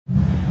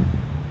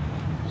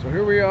So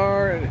here we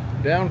are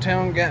at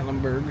downtown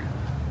Gatlinburg.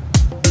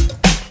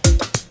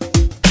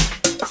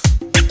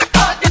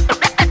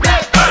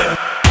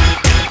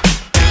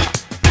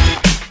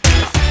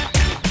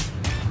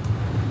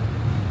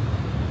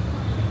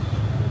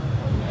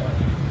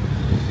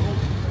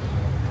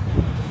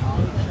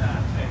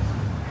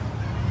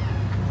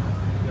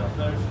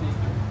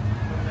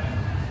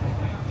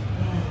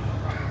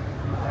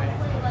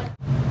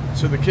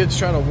 So the kids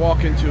trying to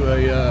walk into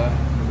a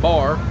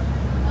bar.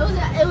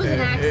 It was an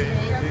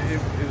accident. It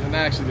was an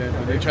accident,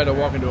 but they tried to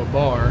walk into a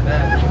bar.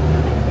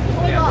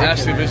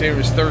 Asked if his name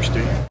was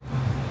thirsty. It's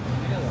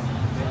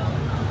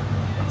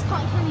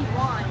cotton candy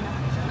wine.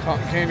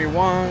 Cotton candy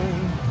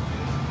wine.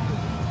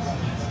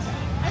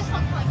 I just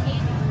want cotton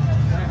candy.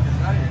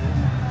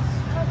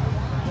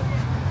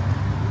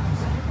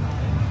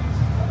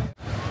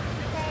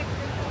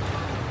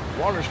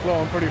 Water's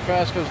flowing pretty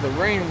fast because of the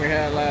rain we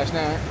had last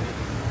night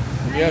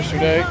and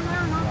yesterday.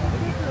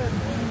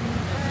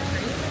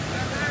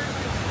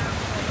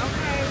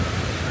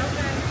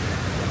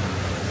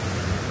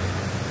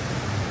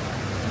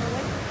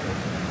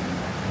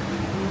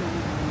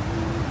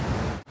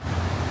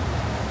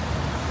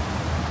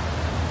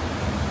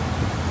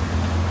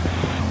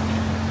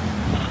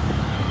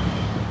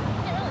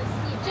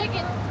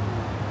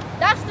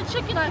 That's the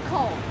chicken I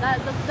called. That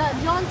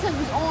John said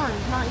was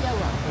orange, not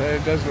yellow.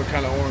 It does look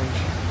kind of orange.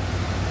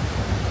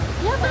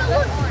 Yeah, but it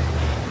looks orange.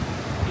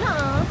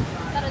 No.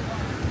 That is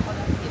orange. Oh,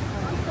 that's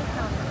different.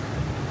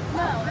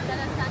 No, that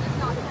does not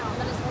count.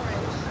 That is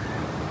orange.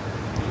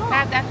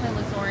 That definitely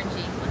looks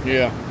orangey.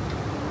 Yeah.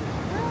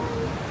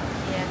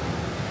 Yeah.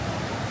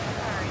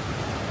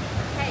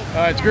 Hey.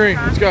 All right, it's green.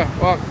 Let's go.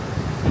 Walk.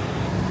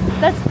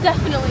 That's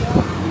definitely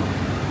orange.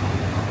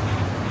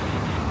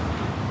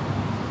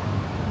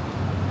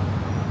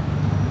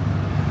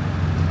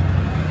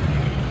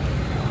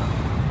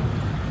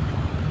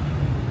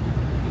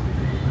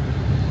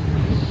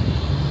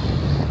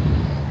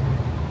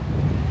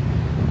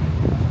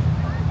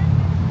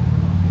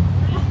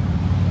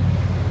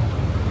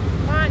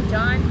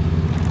 John.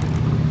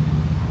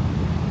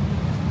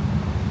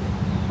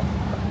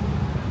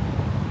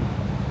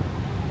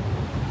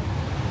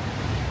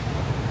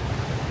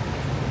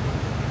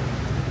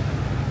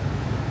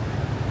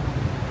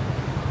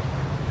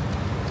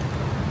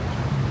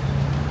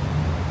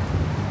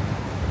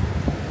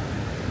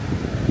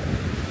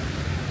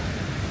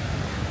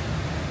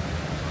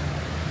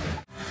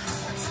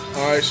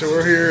 All right, so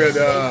we're here at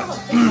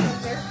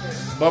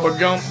Bubba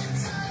Gump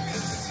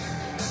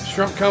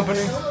Shrimp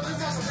Company.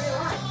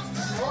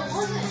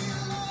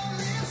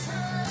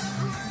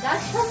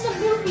 That's from the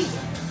movie.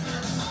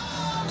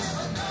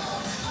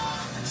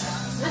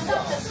 I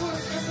thought this one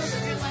was a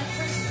real life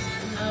person.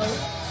 No.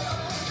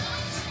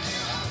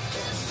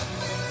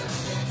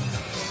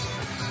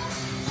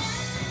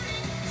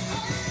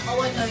 Oh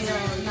wait, no.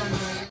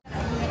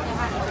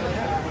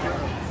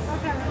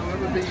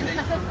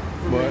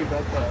 What?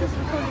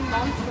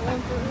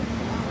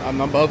 I'm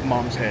above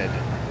Mom's head.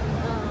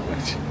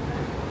 She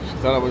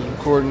thought I was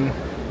recording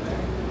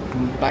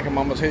from the back of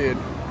Mama's head.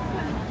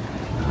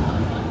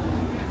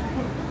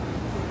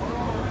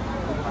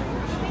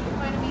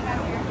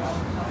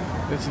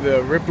 It's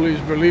the Ripley's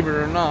Believe It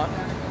or Not.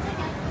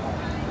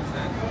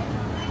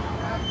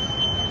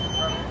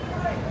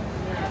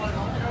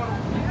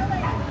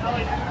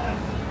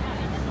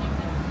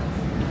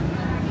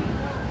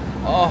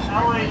 Oh,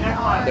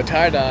 the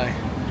tie-dye.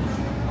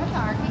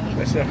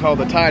 That's called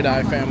the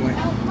tie-dye family. You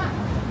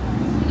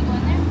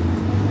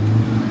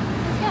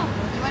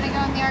want to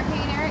go in the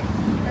arcade, Eric?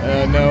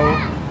 No,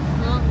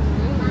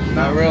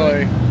 not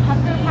really.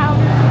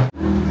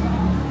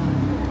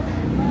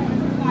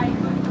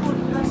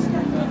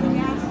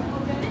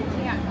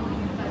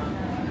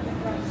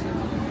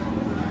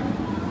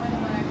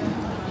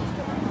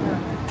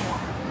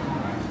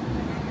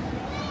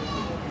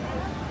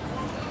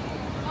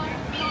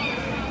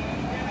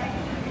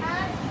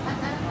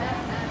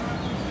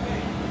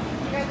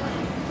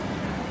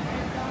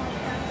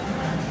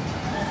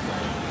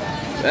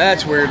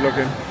 That's weird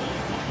looking.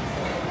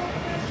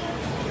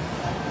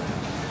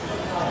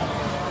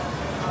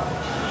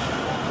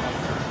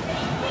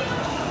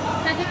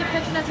 Can I take a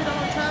picture next to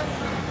Donald Trump?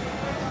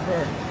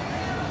 Where?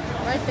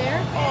 Right there?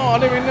 Oh, I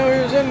didn't even know he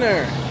was in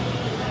there.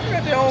 Look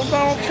at the old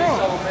Donald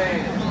Trump.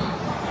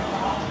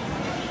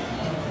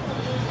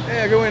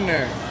 Yeah, go in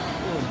there.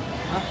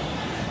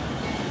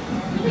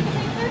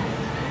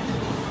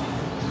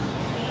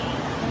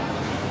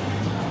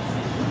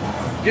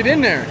 Get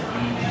in there.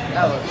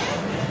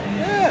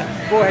 Yeah.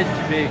 Forehead's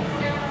too big.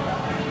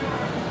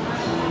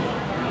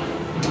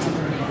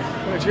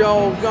 It's your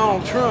old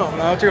Donald Trump.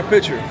 Now I'll take a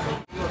picture. It's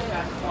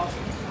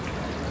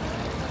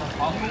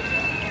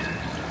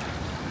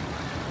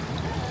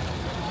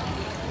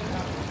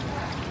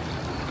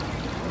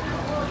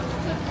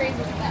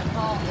crazy that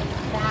ball is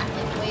that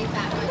it weighs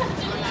that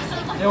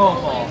much. It won't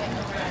fall.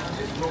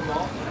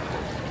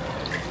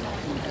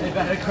 They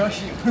better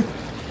crush you.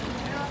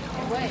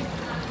 Wait.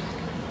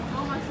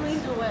 Oh, my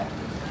sleeves are wet.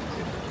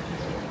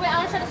 Wait, I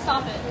want to try to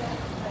stop it.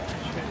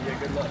 Yeah,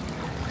 good luck.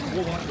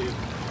 We'll want to.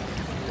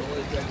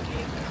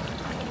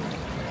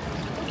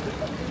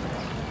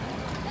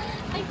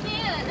 I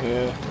can't.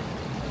 Yeah.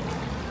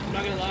 I'm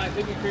not gonna lie, I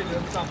think we created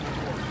something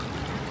before.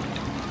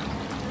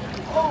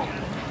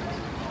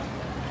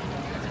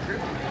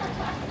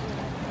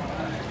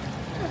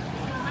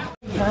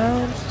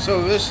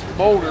 So this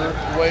boulder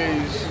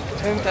weighs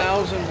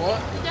 10,000 what?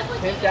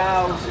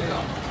 10,000,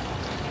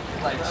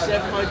 like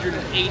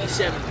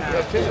 787 Yeah,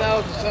 pounds.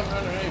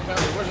 10,780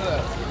 pounds. Where's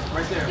that?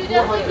 Right there. You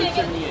definitely can't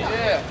get 478.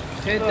 Yeah.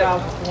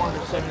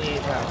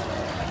 10,478 pounds.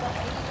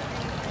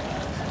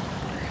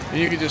 And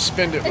you can just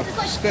spin it Is with this,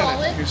 like, spin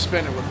solid? it. You can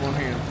spin it with one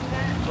hand.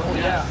 Oh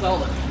yeah,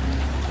 solid.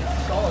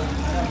 Solid.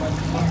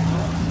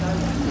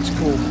 It's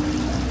cool.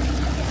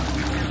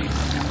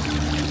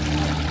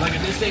 Like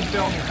if this thing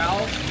fell in your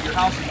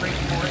house is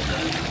breaking for it.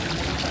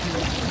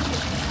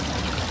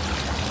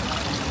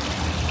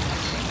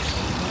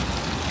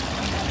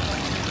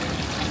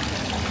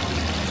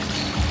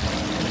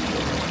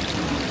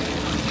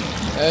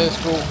 That is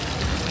cool.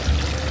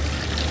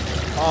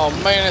 Oh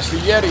man, that's the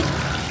Yeti.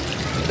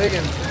 Big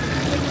one.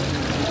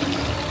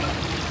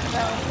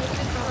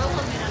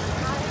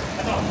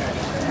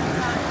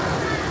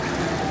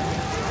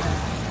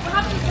 What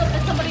happens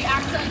if somebody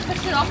accidentally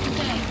pushes it off the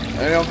thing?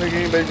 I don't think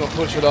anybody's gonna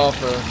push it off.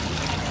 Dude,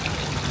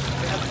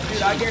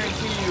 I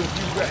guarantee you,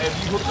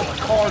 if you hooked up a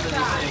car to this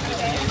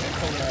thing is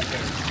coming right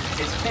there.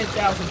 It's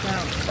 10,000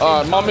 pounds.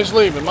 All right, mommy's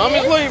leaving.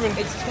 Mommy's leaving.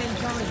 It's 10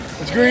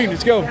 tons. It's green.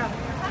 Let's go.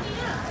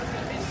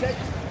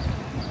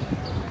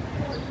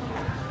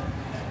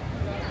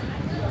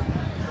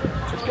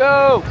 Let's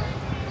go.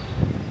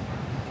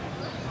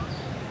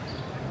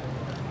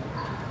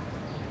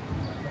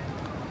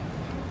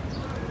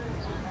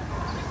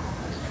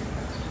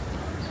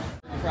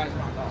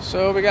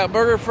 So we got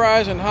burger,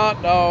 fries, and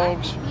hot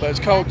dogs, but it's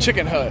called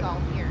Chicken Hut.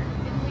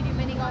 Didn't we do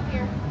mini golf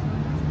here?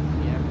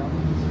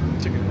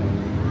 Chicken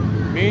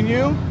Hut. Me and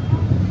you?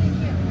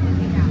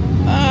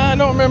 I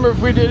don't remember if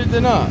we did it or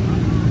not. I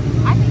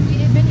think we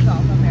did mini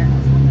golf up there.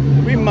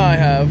 We might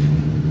have.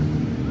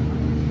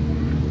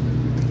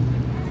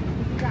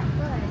 We got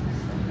fun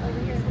over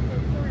here in the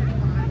food court.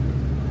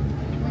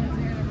 We went over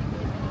there and I think we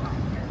did mini golf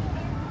here.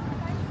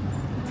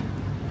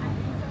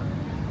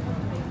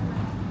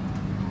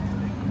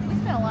 We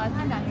spent a lot of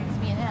time down here just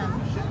me and him.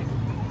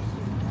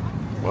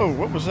 Whoa,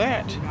 what was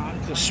that?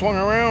 Just swung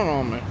around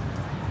on me.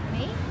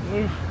 Me?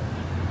 Oof.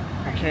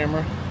 The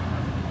camera.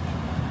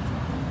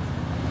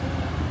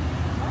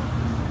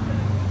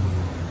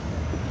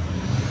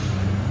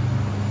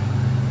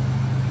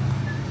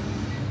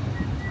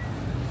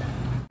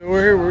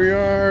 We're here, we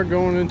are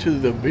going into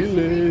the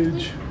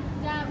village.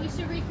 Yeah, we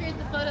should recreate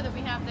the photo that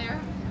we have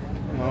there.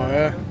 Oh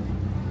yeah?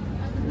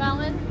 Of the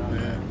mountain.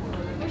 Yeah.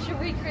 We should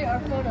recreate our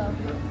photo.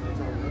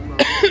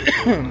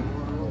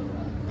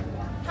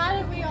 How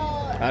did we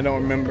all... I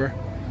don't remember.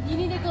 You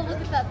need to go look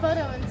at that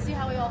photo and see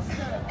how we all stood.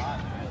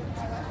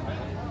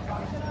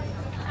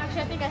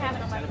 Actually, I think I have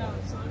it on my phone.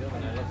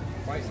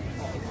 Like,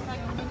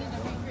 we need to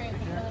recreate the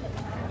photo that we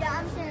have. Yeah,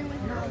 I'm standing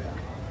with you.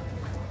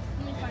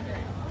 Let me find it.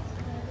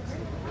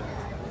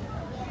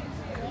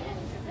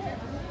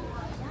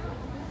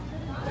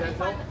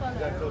 Find the photo.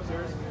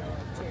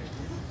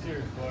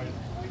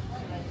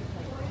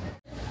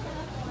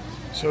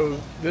 So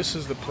this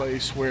is the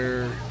place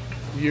where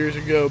years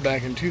ago,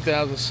 back in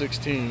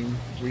 2016,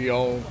 we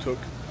took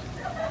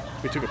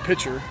a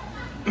picture.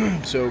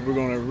 So we're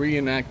going to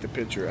reenact the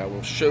picture. I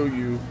will show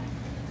you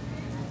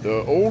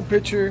the old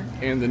picture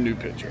and the new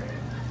picture.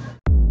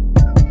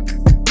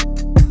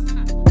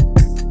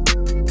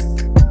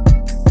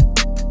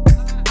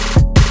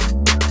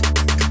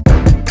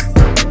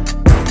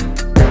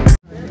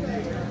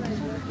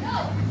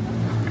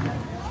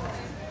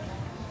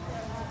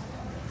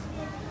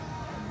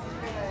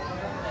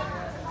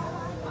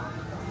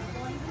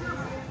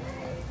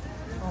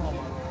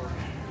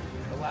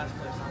 The last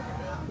place.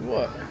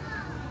 What?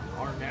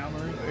 Art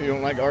gallery. You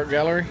don't like art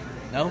gallery?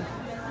 No?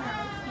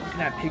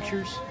 Looking at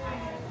pictures.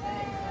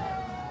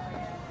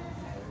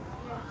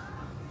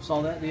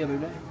 Saw that the other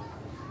day.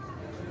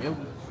 Yep.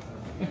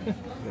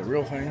 The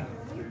real thing. Yeah,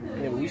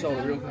 but we saw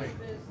the real thing.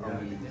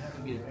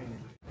 Get it painted.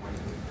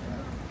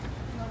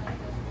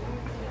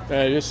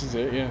 This is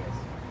it, yeah.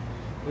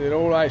 That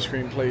old ice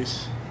cream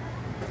place.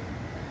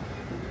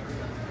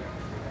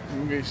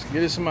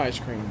 Get us some ice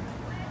cream.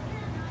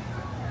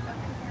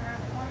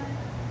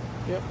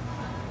 Yep.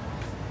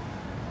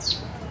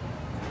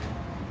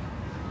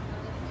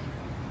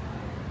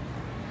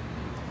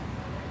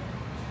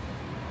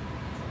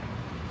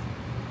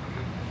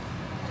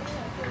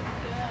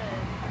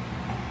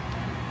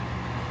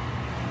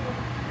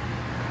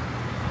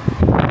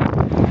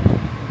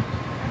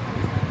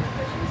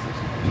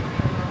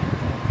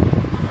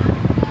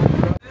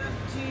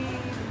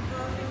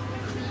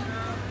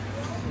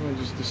 We'll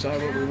just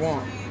decide what we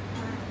want.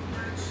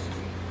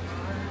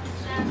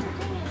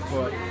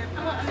 What? I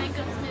want a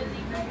mango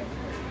smoothie.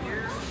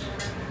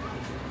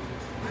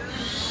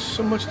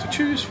 So much to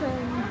choose from.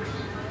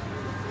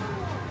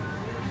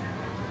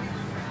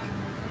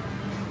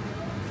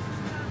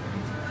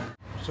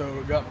 So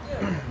we got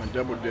a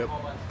double dip,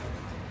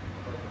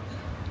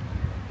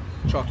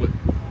 chocolate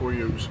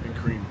Oreos and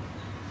cream.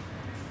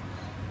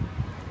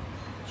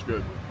 It's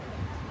good.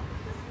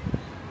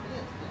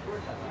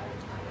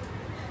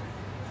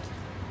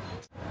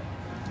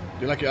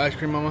 Do you like your ice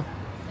cream, Mama?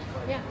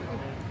 Yeah.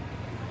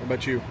 What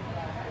about you?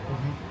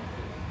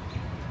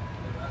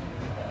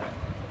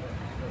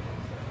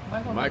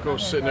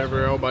 Michael's sitting over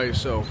there all by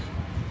himself.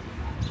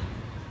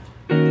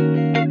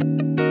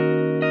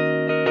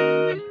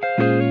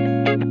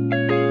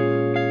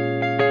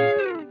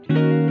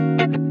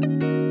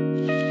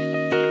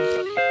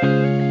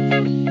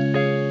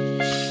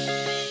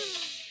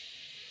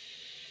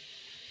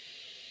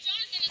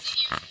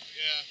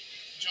 Yeah,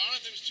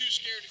 Jonathan's too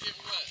scared to get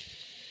wet.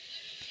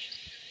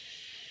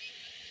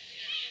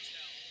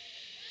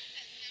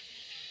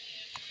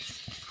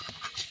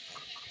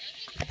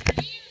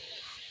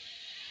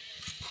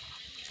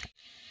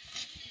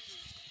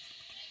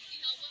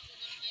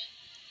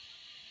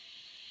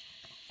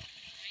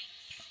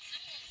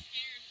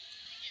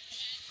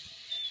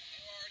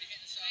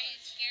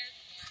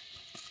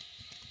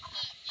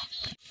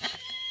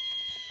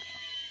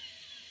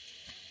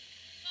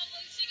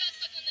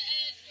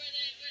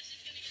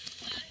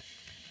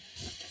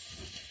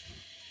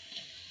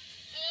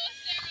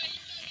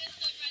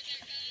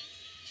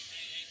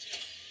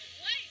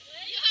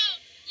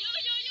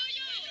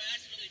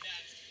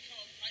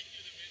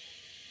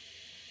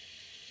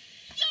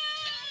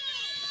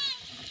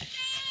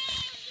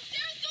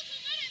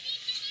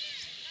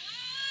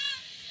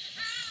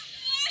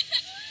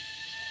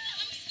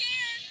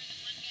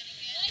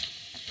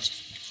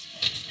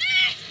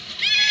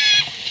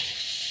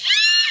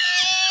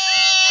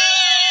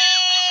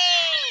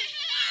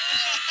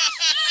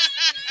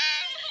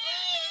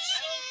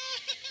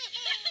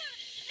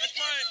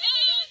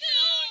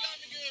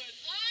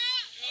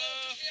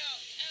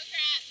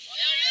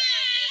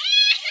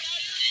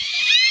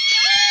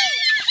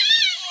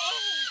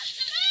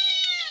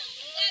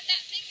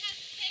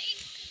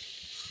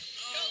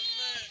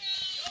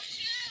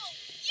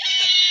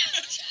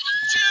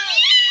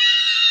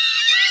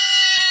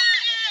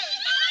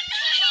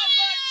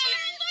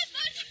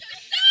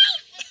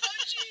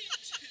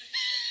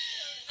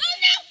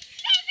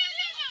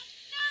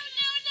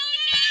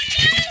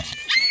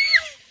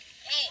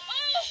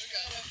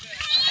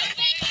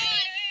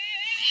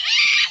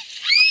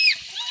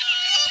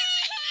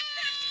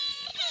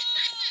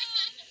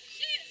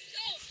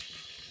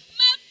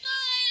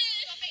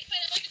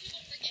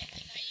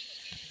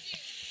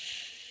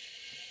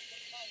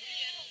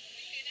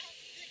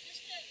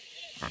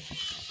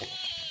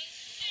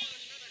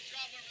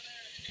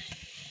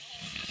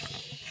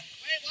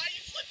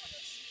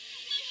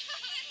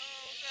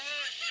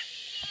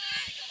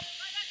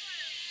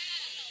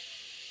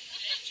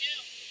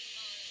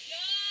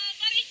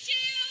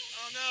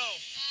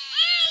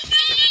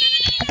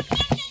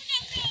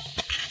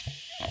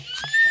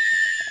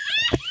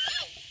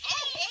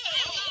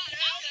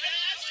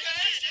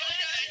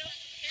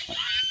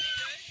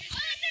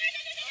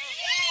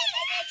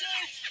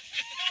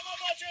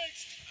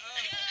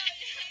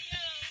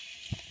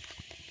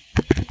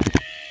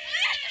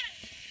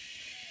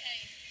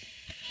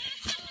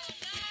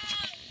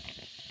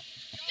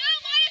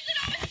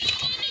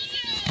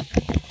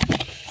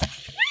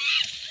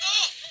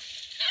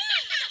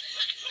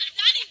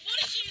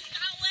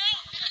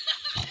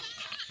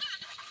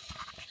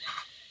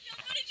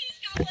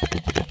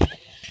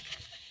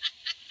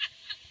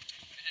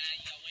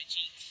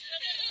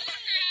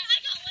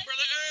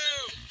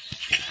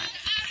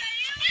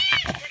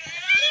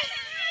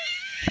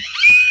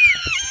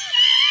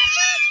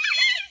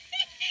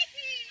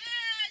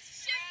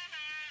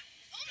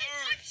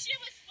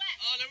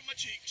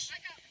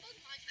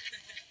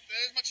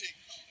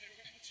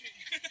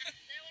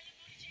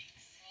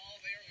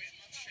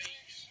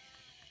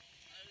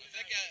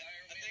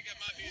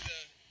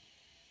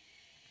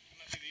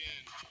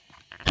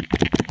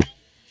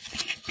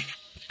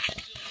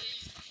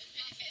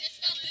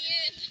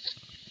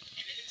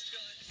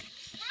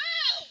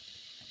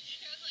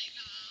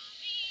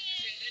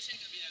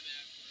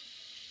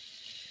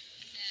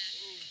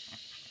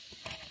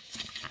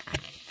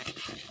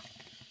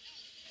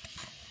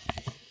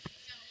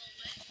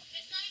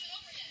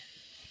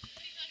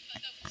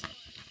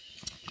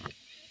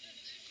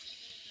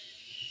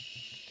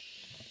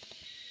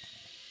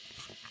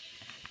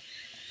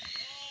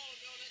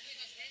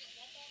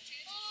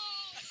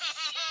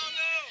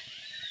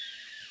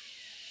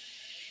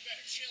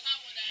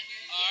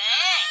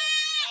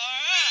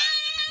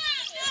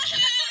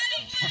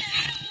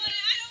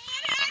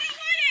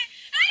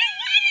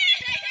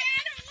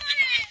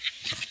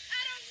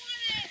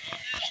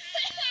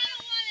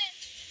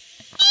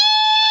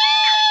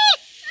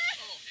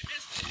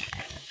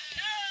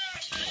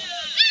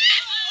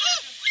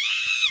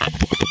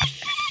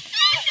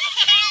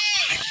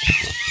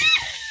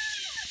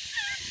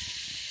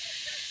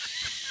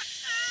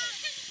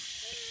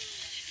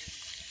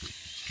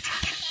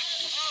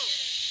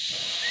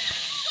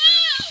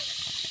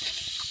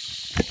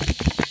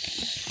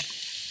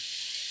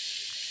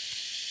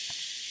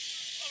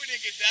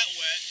 didn't get that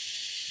wet.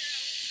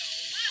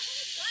 My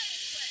whole butt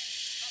is wet.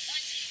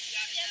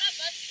 Yeah, my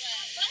butt's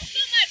wet. Don't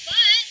feel my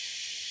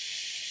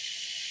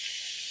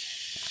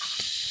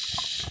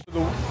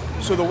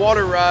butt. So the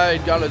water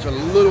ride got us a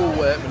little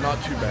wet, but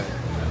not too bad.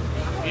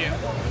 Yeah.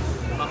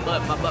 My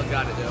butt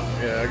got it though.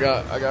 Yeah,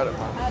 I got it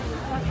on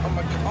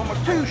my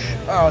touche.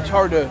 Oh, it's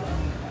hard to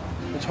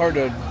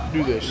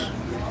do this.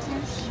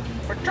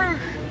 My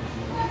touche.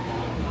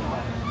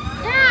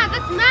 Yeah,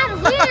 that's mad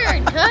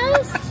weird,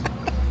 cuz.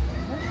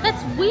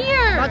 That's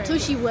weird. My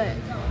tushy wet.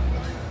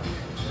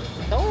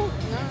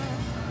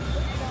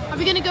 Are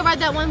we gonna go ride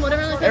that one,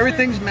 whatever? Like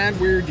Everything's mad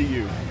weird to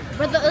you.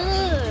 But the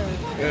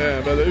Yeah,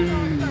 brother.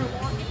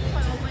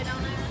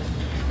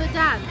 But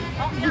Dad,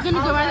 we're gonna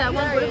go ride that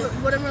one,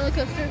 whatever roller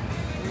coaster.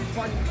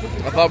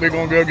 I thought we were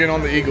gonna go get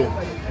on the Eagle.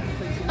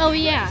 Oh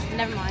yeah,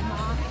 never mind.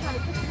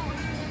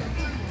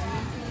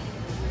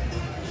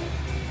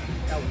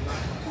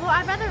 Well,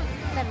 I'd rather.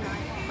 Never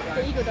mind.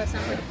 The Eagle does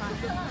sound pretty fun.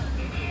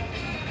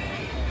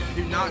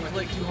 Do not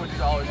click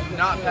 $200. Do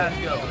not pass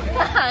go.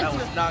 That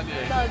was not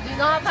good. No, do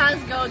not pass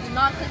go. Do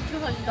not click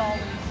 $200.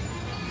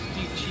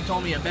 She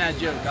told me a bad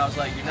joke. I was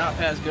like, do not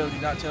pass go. Do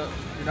not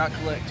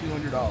collect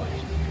 $200.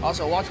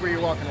 Also, watch where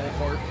you're walking, old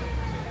fart.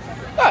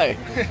 Hey.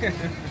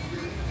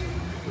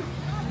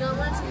 No,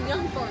 run some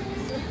young farts.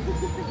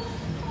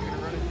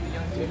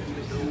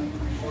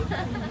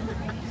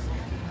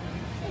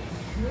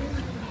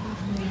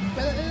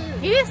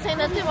 He didn't say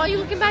nothing while you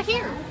looking back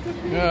here.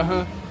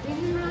 Uh-huh.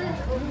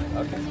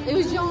 It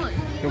was John.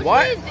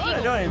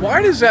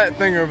 Why does that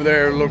thing over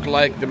there look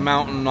like the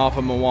mountain off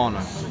of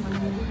Moana?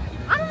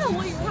 I don't know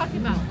what you're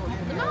talking about.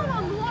 The mountain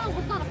on Moana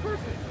was not a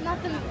person.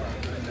 Not the.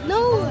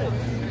 No.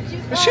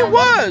 But she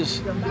was.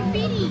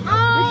 Graffiti.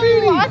 Oh,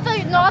 Graffiti. I thought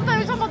you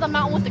were talking about the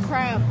mountain with the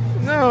crab.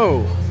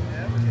 No.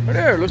 Right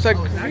there, looks like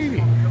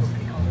graffiti.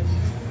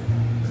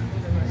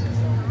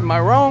 Am I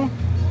wrong?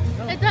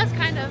 It does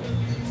kind of.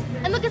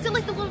 And look, it's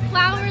like the little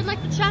flower and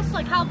like the chest,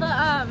 like how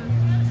the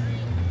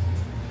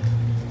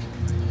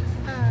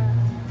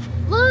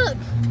look.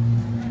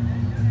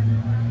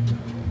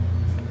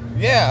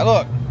 Yeah,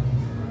 look.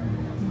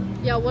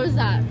 Yeah, what is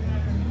that?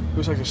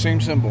 Looks like the same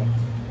symbol.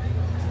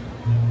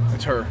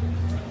 It's her.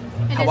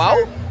 It is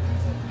Hello? her.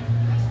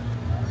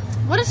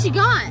 What has she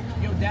got?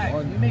 Yo, Dad,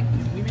 we make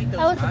those.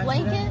 Oh, it's a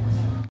blanket?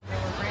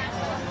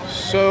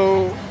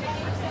 So,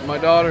 my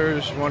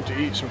daughters want to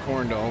eat some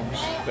corn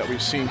dogs that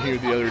we've seen here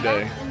the other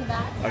day.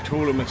 I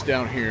told them it's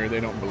down here. They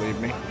don't believe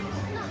me.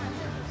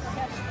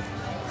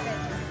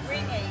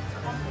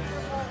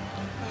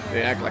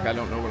 They act like I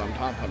don't know what I'm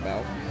talking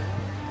about.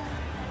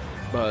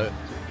 But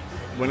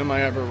when am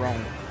I ever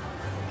wrong?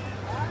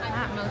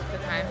 Not most of the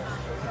time.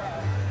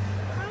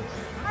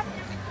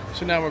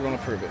 So now we're going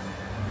to prove it.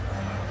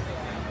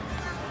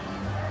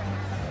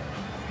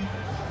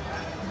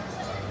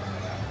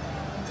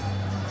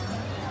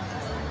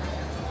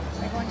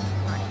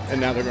 And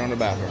now they're going to the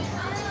bathroom.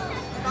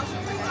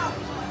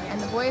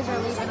 And the boys are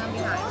leaving them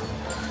behind.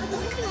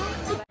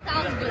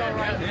 Sounds good,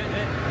 alright.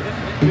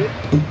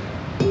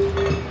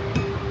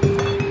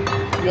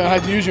 You're going to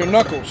have to use your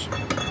knuckles.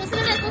 Listen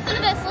to this. Listen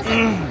to this.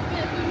 Listen.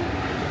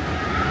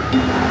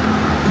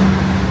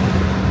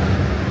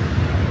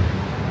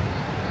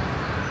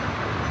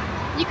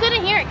 You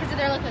couldn't hear it because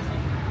they're like listening.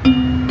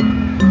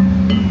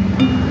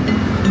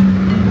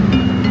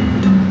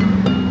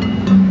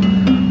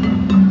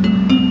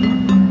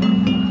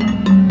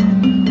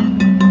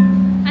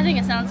 I think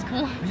it sounds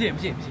cool. Wait,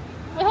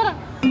 hold on.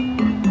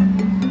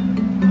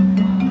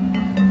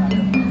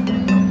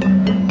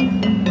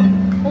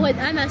 Oh wait,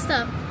 I messed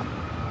up.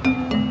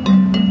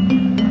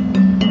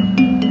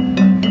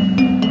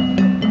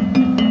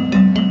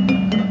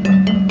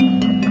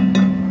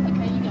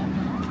 Okay, you go.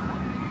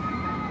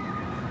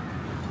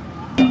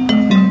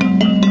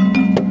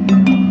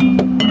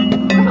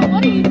 Bro,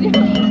 what are you doing?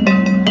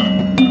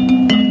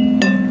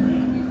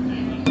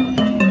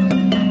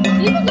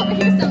 These ones over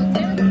here sound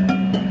terrible.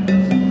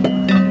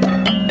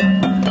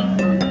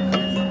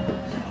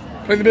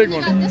 Play the big You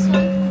one. got this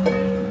one.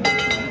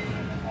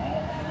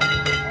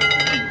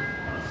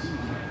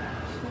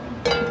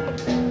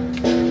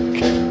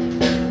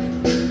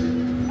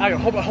 I can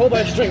hold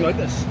by a string like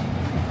this.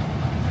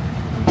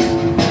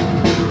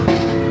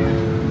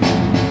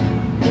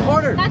 Hit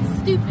harder. That's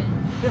stupid.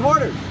 Hit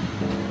harder.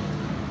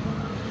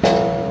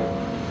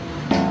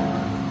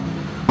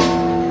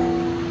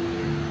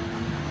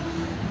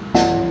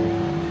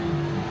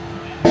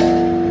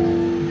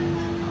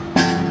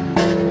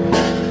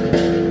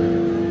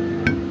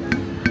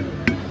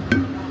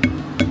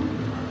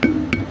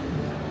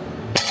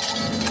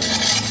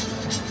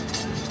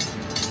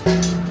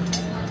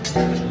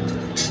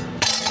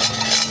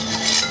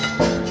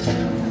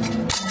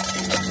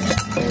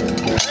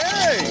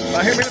 Hey, now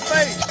hit me in the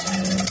face.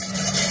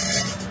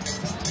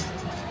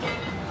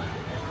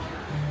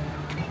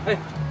 Hey,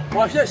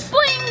 watch this.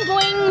 Boing,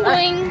 boing,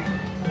 boing.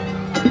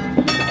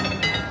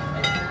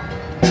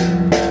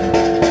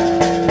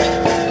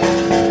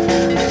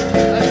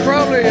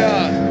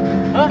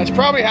 That's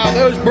probably how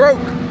those broke.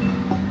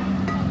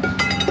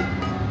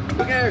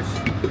 Look at Cheers!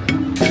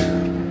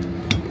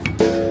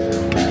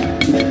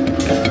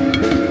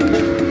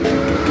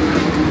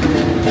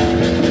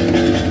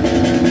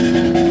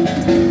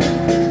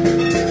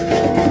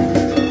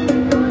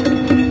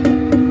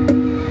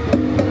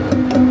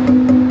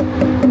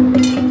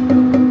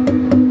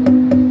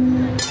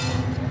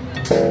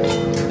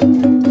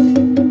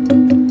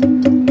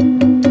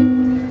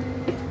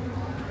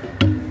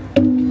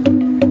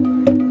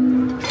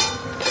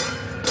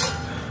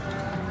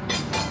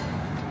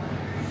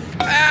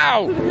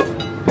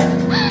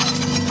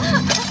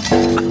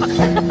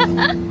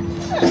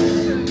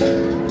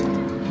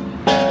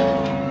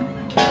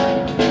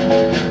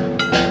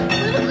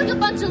 We look like a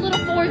bunch of little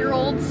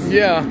 4-year-olds.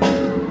 Yeah.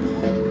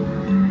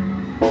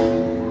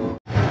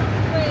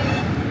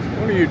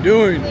 What are you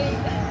doing?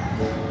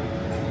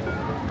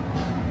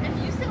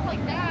 If you sit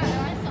like that,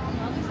 and I saw on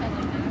the other side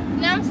like that.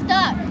 Now I'm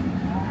stuck.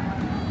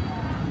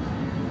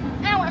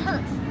 Ow, it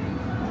hurts.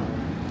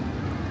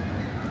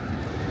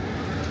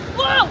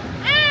 Whoa!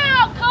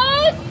 Ow,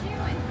 cuz!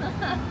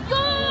 Yo!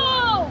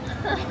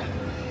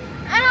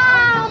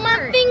 Ow, my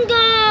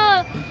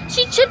finger!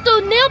 She chipped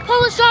the nail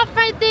polish off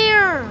right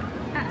there.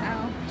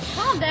 Uh-oh.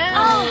 Calm down.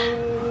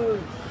 Oh.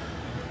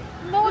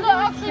 No, that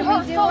actually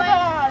hurts so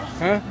bad.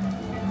 Huh?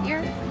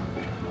 You're...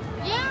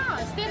 Yeah,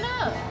 stand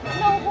up.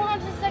 No, hold on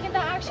just a second.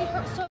 That actually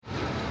hurts so.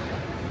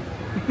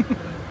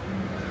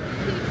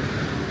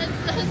 That's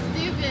so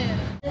stupid.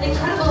 An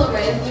incredible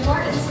array of new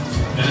artists.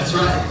 That's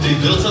right. They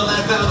built on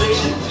that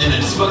foundation and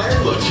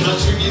inspired what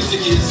country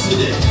music is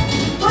today.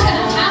 We're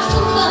gonna have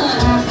some fun.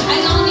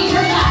 Hang on to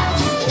your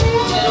hats.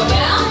 Middle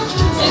down,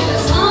 take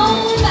us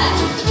home back.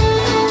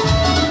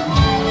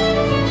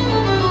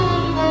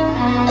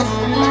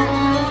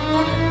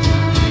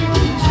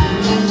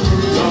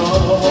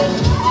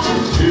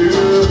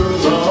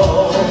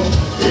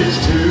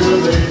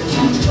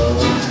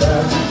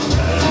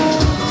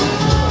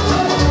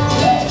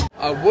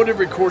 I would have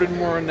recorded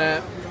more on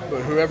that,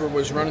 but whoever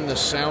was running the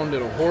sound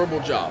did a horrible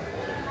job,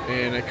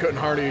 and I couldn't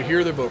hardly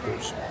hear the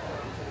vocals.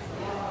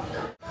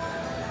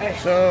 Hey,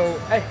 So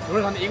hey, you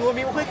wanna go on the Eagle with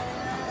me real quick?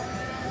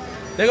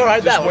 They go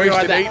right just that way.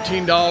 wasted Right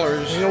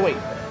 $18 You wait.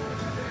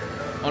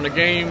 on a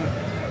game.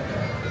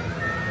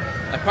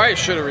 I probably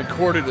should have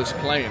recorded us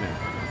playing it.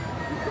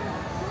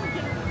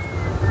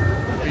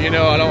 But you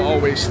know, I don't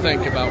always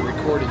think about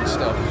recording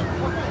stuff.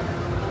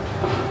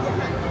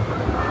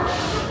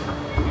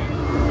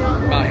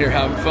 I'm out here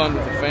having fun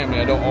with the family.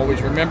 I don't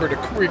always remember to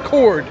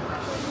record.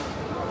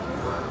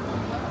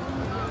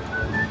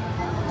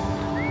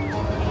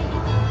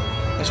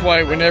 That's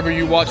why whenever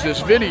you watch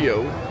this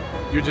video,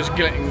 you're just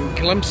getting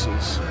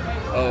glimpses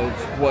of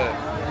what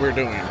we're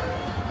doing,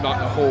 not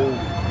a whole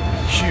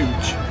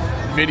huge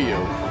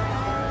video.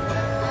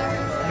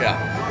 Yeah.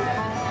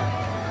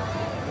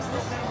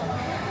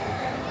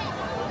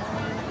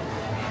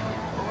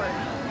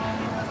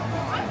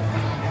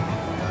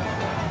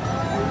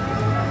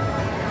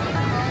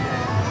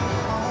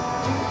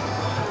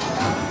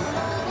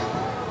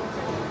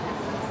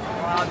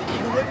 Want the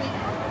Eagle with me?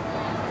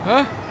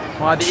 Huh?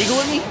 Want the Eagle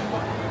with me?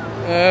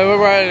 We'll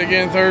ride it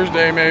again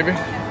Thursday, maybe.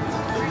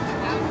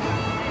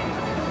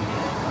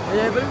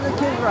 Yeah, but it's a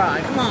kid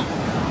ride. Come on.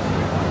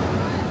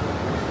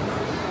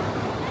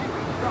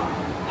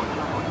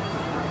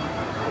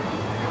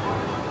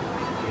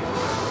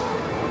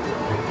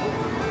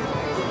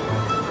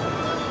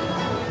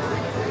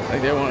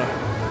 Like they want to.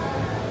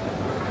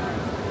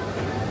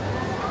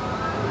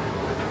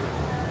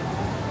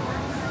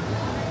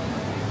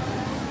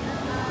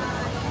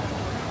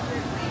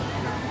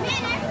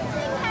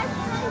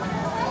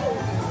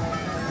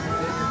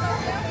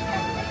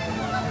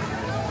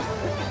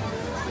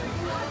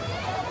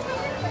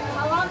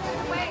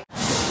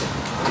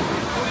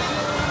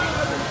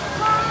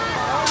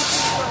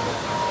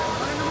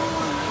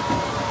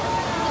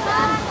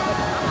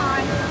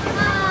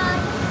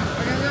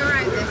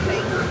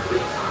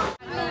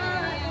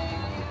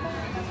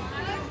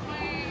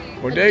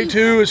 Well, day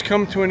 2 has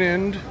come to an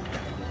end.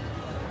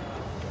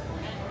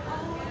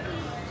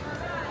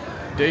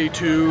 Day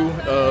 2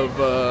 of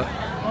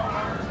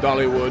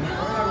Dollywood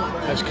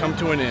has come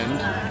to an end.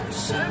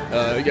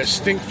 You got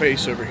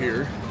Stinkface over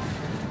here.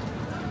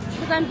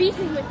 Because I'm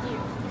beefing with you.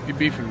 You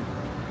beefing.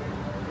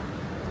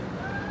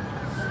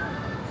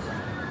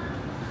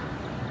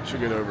 She'll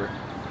get over it.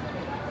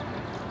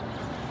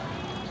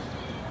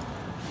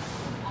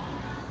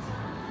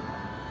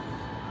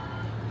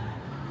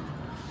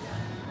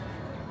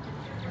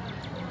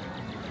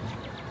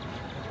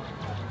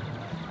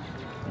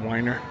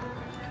 Whiner.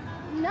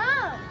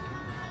 No.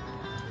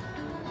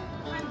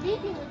 I'm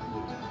beefing with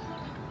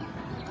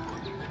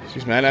you.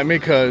 She's mad at me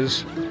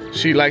because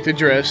she liked the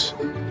dress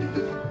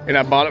and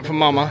I bought it for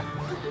Mama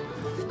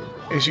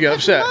and she got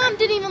upset. Mom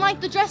didn't even like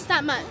the dress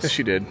that much. Yes,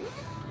 she did.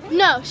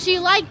 No, she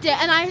liked it,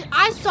 and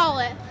I saw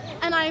it,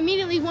 and I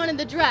immediately wanted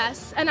the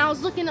dress, and I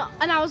was looking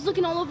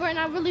all over, and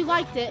I really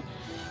liked it,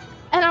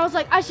 and I was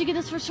like, I should get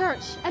this for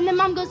church. And then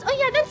Mom goes, oh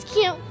yeah, that's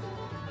cute.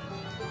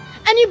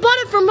 And you bought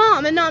it for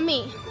Mom and not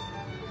me.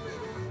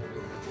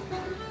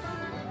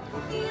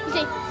 You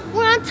say,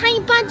 we're on a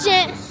tight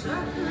budget.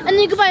 And then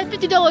you could buy a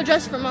 $50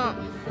 dress for mom.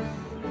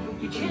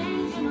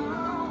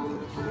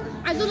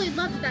 I literally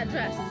loved that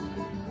dress.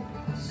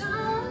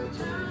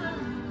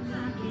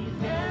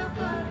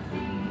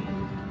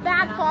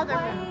 Bad father.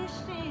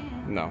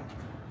 No.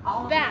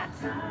 Bad.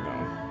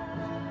 No.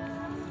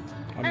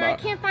 And I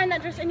can't find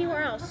that dress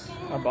anywhere else.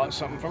 I bought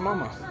something for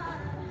Mama.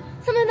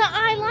 Something that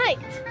I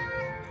liked.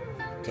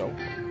 So,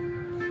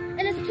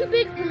 And it's too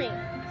big for me.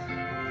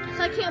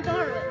 So I can't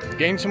borrow it.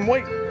 gain some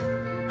weight.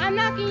 I'm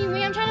not gaining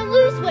weight, I'm trying to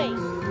lose weight.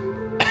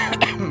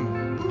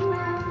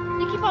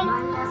 You keep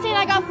on saying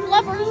I got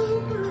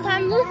flubbers, so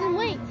I'm losing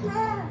weight.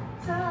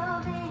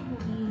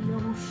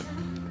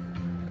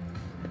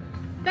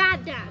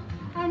 Bad dad.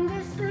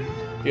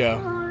 Yeah,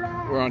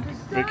 we're on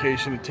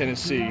vacation to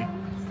Tennessee.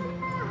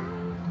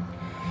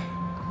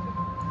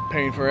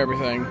 Paying for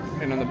everything,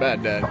 and I'm the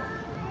bad dad.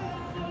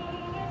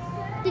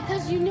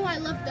 Because you knew I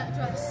loved that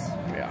dress.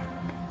 Yeah.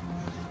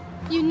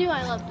 You knew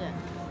I loved it.